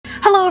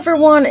Hello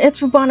everyone, it's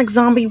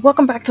BubonicZombie.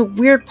 Welcome back to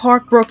Weird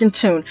Park Broken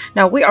Tune.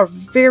 Now we are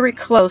very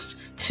close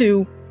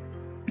to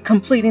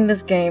completing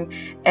this game,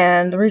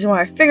 and the reason why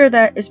I figured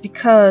that is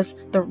because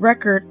the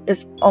record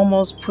is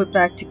almost put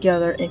back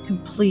together in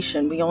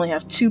completion. We only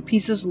have 2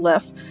 pieces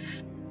left,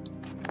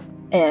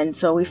 and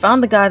so we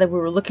found the guy that we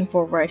were looking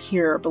for right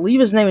here. I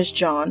believe his name is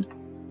John.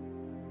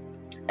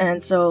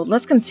 And so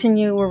let's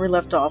continue where we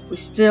left off. We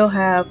still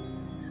have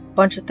a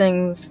bunch of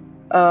things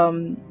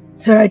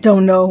that I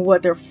don't know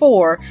what they're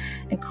for,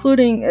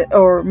 including,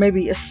 or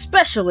maybe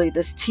especially,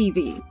 this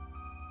TV.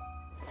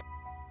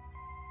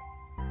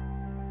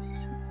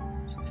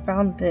 So I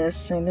found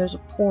this, and there's a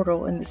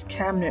portal in this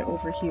cabinet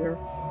over here.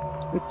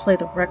 We play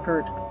the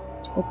record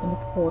to open the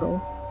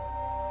portal.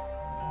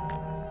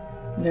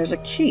 And there's a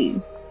key.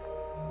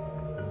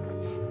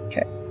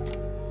 Okay.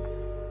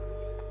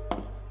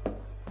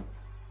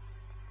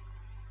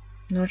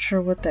 Not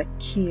sure what that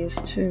key is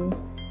to.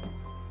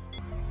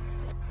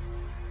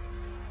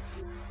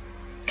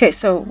 Okay,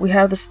 so we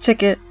have this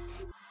ticket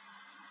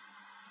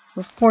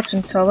with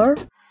fortune teller.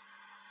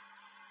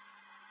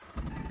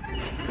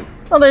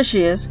 Oh, there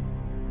she is.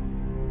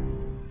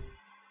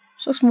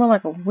 She looks more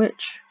like a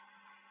witch.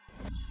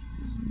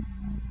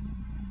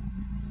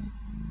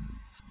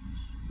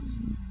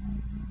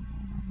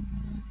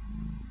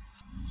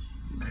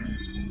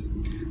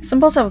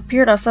 Symbols have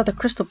appeared outside the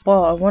crystal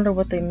ball. I wonder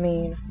what they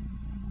mean.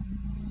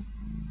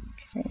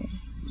 Okay,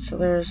 so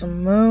there's a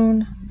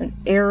moon, an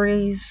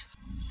Aries,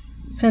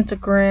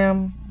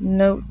 pentagram,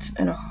 note,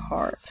 and a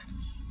heart.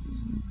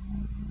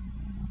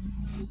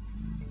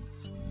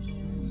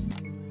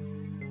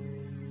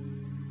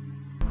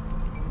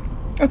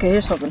 Okay,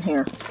 here's something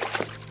here.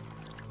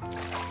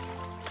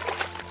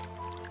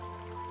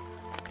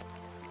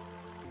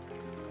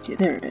 Okay,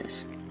 there it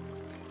is.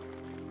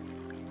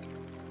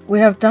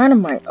 We have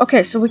dynamite.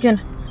 Okay, so we can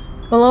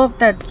blow up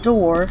that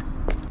door.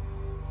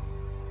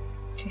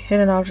 Okay,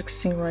 hidden object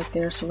seen right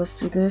there, so let's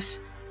do this.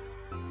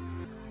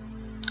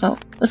 Oh,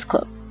 let's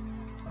clip.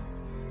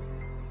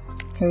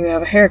 Okay, we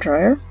have a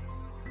hairdryer.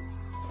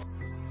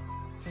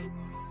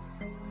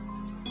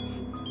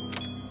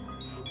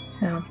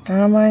 Have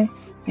dynamite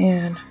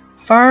and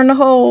fire in the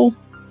hole.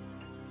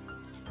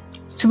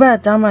 It's too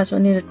bad dynamite, so I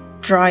need to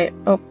dry it.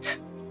 Oh, it's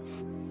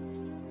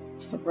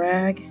the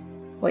rag.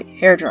 Wait,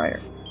 hairdryer.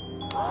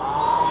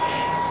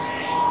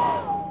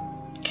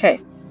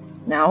 Okay,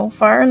 now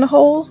fire in the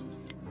hole.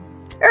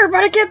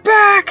 Everybody get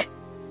back!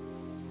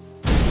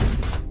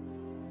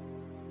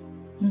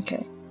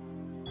 Okay.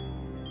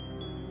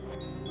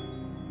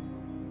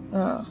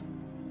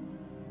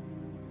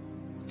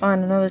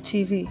 Find another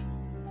TV.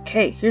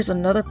 Okay, here's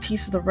another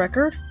piece of the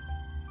record.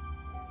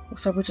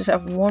 Looks like we just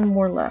have one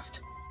more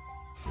left.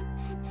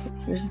 Okay,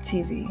 here's the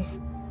TV.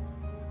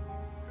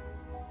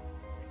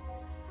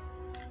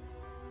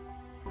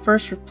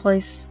 First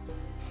replace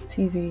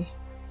TV.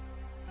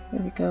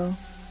 There we go.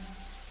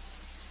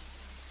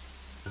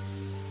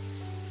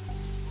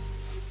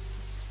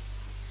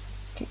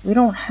 Okay, we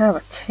don't have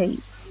a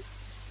tape.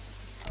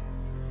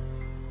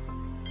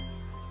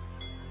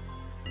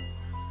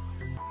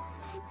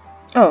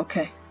 Oh,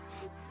 okay.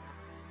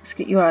 Let's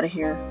get you out of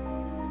here.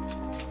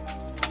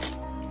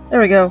 There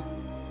we go.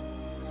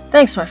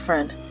 Thanks, my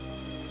friend.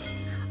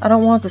 I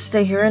don't want to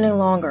stay here any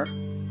longer.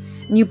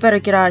 And you better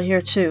get out of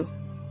here, too.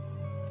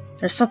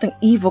 There's something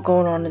evil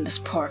going on in this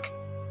park.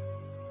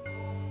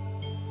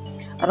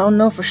 I don't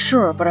know for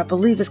sure, but I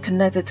believe it's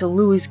connected to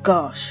Louis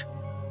Gauche,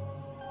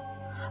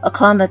 a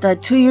clown that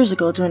died 2 years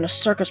ago during a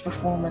circus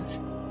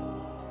performance.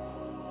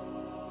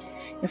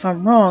 If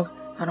I'm wrong,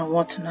 I don't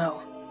want to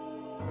know.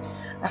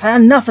 I've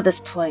had enough of this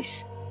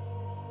place.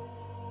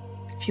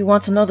 If you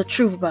want to know the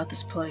truth about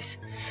this place,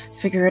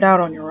 figure it out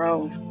on your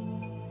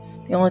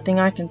own. The only thing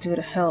I can do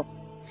to help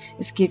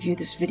is give you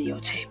this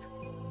videotape.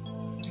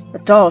 A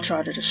doll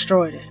tried to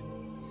destroy it.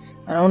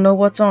 I don't know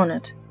what's on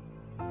it.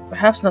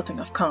 Perhaps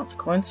nothing of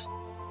consequence.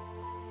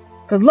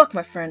 Good luck,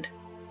 my friend.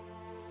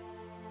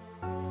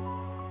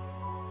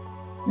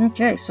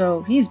 Okay,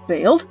 so he's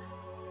bailed,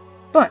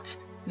 but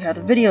we have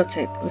the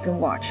videotape that we can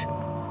watch.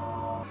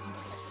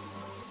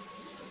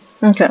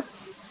 Okay,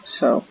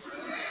 so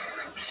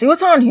see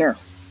what's on here.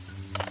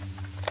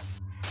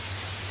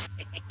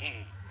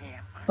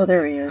 Oh,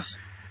 there he is.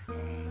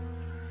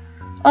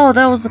 Oh,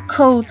 that was the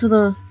code to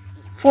the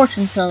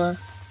fortune teller.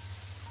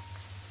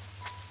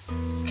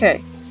 Okay.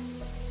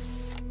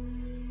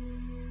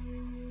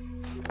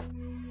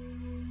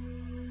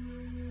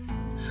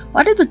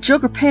 Why did the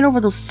Joker paint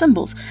over those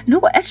symbols? And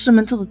who etched them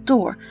into the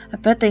door? I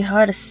bet they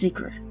hide a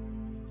secret.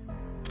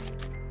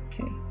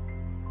 Okay.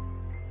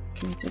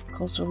 Can we take a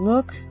closer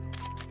look?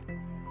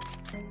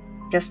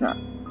 Guess not.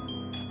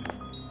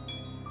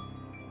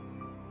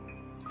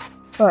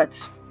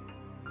 But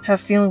I have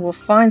a feeling we'll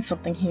find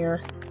something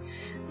here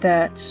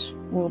that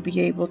will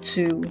be able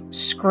to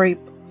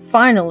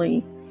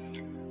finally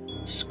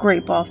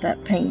scrape off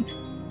that paint.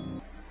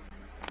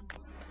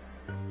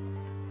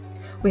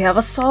 We have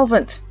a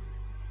solvent.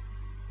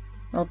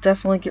 I'll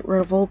definitely get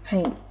rid of old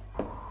paint.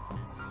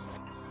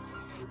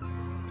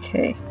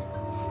 Okay.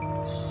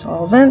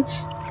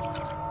 Solvent.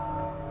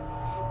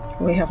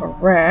 We have a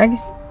rag.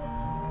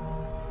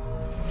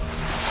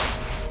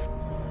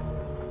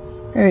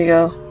 There you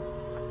go.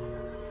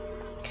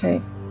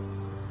 Okay.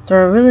 Do I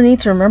really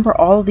need to remember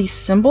all of these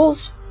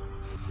symbols?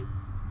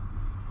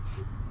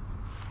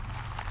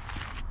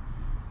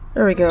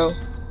 There we go.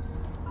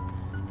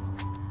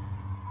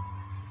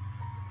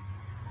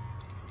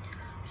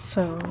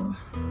 So,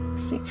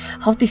 let's see.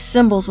 I hope these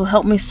symbols will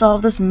help me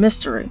solve this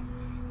mystery.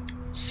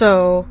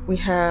 So, we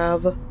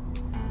have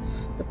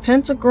the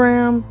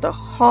pentagram, the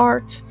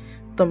heart,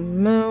 the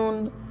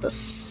moon, the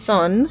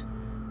sun,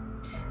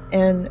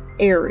 and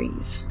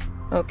Aries.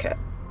 Okay.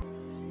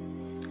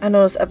 I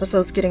know this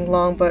episode's getting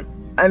long, but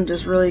I'm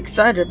just really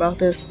excited about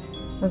this.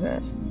 Okay.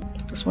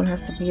 This one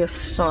has to be a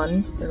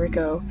sun. There we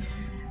go.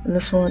 And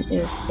this one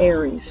is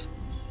Aries.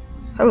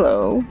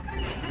 Hello.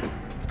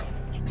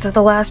 Is that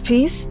the last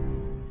piece?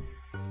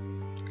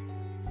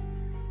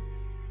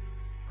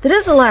 That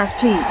is the last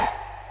piece.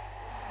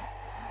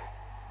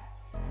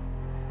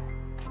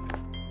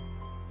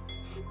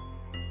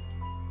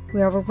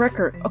 We have a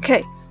record.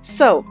 Okay,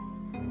 so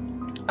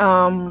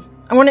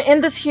I want to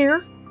end this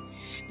here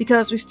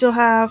because we still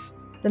have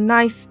the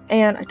knife,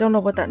 and I don't know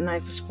what that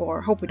knife is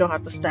for. Hope we don't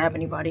have to stab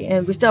anybody.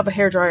 And we still have a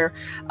hairdryer.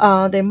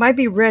 They might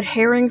be red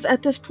herrings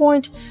at this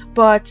point,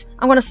 but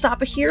I'm going to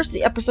stop it here so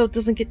the episode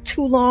doesn't get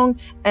too long,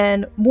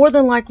 and more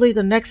than likely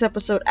the next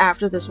episode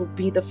after this will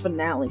be the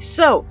finale.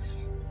 So,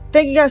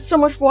 thank you guys so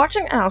much for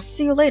watching, and I'll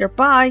see you later.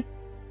 Bye!